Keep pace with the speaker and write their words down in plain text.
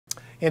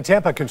In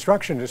Tampa,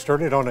 construction has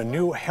started on a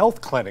new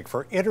health clinic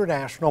for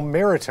International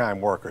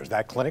Maritime workers.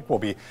 That clinic will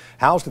be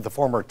housed at the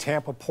former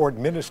Tampa Port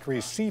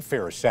Ministries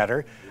Seafarers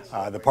Center.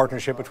 The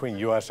partnership between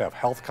USF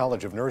Health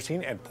College of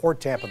Nursing and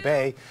Port Tampa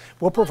Bay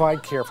will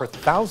provide care for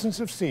thousands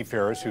of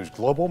seafarers whose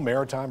global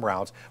maritime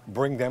routes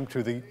bring them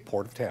to the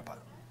Port of Tampa.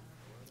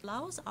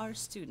 Allows our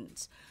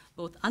students,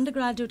 both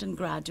undergraduate and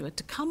graduate,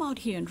 to come out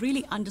here and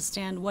really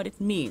understand what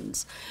it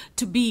means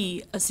to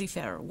be a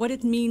seafarer, what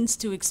it means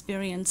to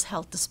experience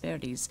health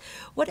disparities,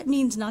 what it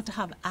means not to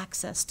have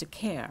access to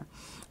care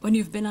when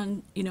you've been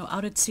on,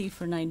 out at sea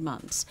for 9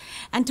 months.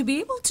 And to be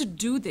able to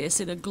do this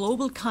in a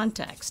global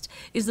context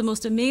is the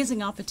most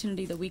amazing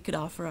opportunity that we could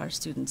offer our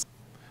students.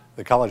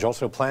 The college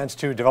also plans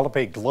to develop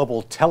a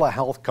global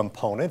telehealth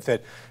component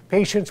that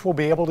patients will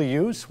be able to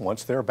use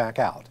once they're back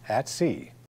out at sea.